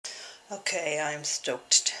Okay, I'm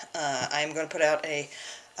stoked. I'm going to put out a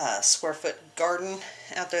square foot garden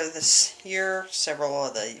out there this year, several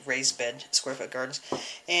of the raised bed square foot gardens,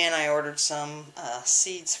 and I ordered some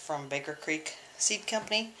seeds from Baker Creek Seed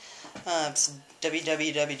Company. It's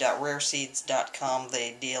www.rareseeds.com.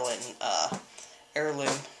 They deal in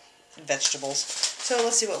heirloom vegetables. So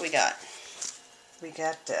let's see what we got. We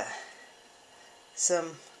got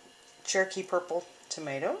some Cherokee purple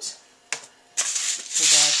tomatoes. We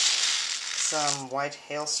got some white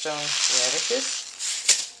hailstone radishes,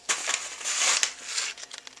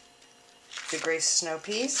 the gray snow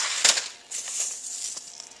peas,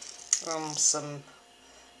 some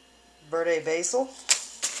verde basil,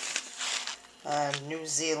 New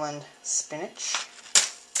Zealand spinach,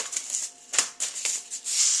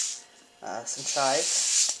 some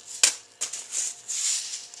chives,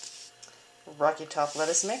 Rocky Top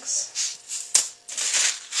lettuce mix,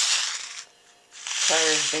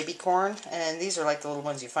 baby corn, and these are like the little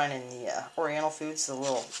ones you find in the Oriental foods, the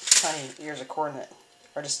little tiny ears of corn that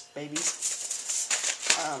are just babies.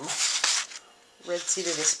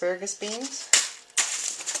 Red-seeded asparagus beans,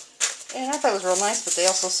 and I thought it was real nice, but they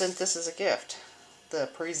also sent this as a gift, the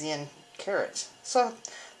Parisian carrots. So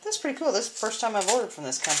that's pretty cool. This is the first time I've ordered from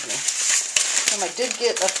this company. I did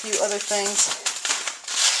get a few other things.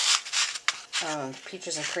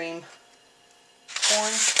 Peaches and cream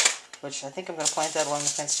corn, which I think I'm going to plant that along the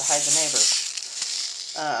fence to hide the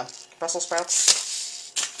neighbors. Brussels sprouts,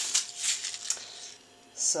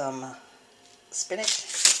 some spinach,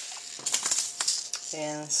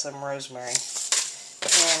 and some rosemary.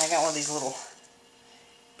 And I got one of these little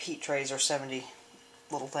peat trays, or 70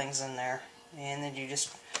 little things in there. And then you just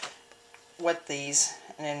wet these,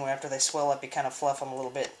 and then after they swell up, you kind of fluff them a little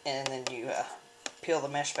bit, and then you peel the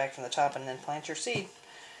mesh back from the top, and then plant your seed.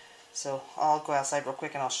 So I'll go outside real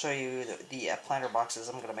quick and I'll show you the planter boxes.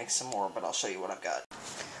 I'm going to make some more, but I'll show you what I've got.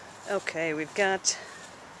 Okay, we've got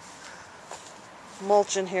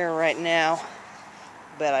mulch in here right now,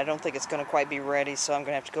 but I don't think it's going to quite be ready, so I'm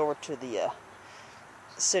going to have to go over to the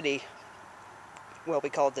city. Well, we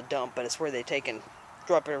call it the dump, but it's where they take and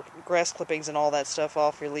drop your grass clippings and all that stuff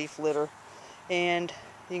off, your leaf litter. And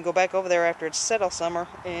you can go back over there after it's set all summer.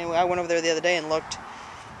 And I went over there the other day and looked,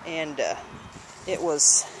 and it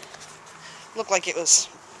looked like it was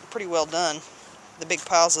pretty well done, the big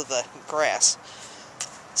piles of the grass.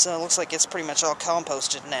 So it looks like it's pretty much all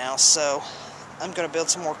composted now, so I'm going to build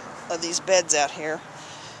some more of these beds out here.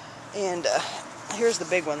 And here's the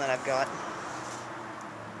big one that I've got.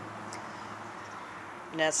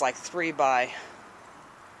 And that's like 3 foot by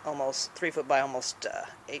almost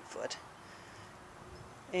 8 foot.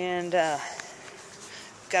 And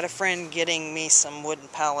got a friend getting me some wooden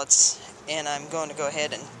pallets, and I'm going to go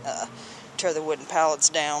ahead and tear the wooden pallets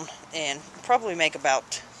down and probably make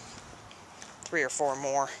about 3 or 4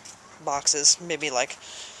 more boxes, maybe like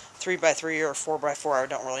 3 by 3 or 4 by 4. I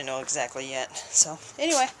don't really know exactly yet. So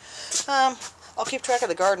anyway, I'll keep track of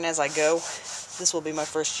the garden as I go. This will be my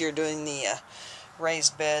first year doing the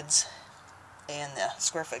raised beds and the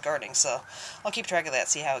square foot gardening, so I'll keep track of that,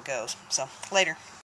 see how it goes. So later.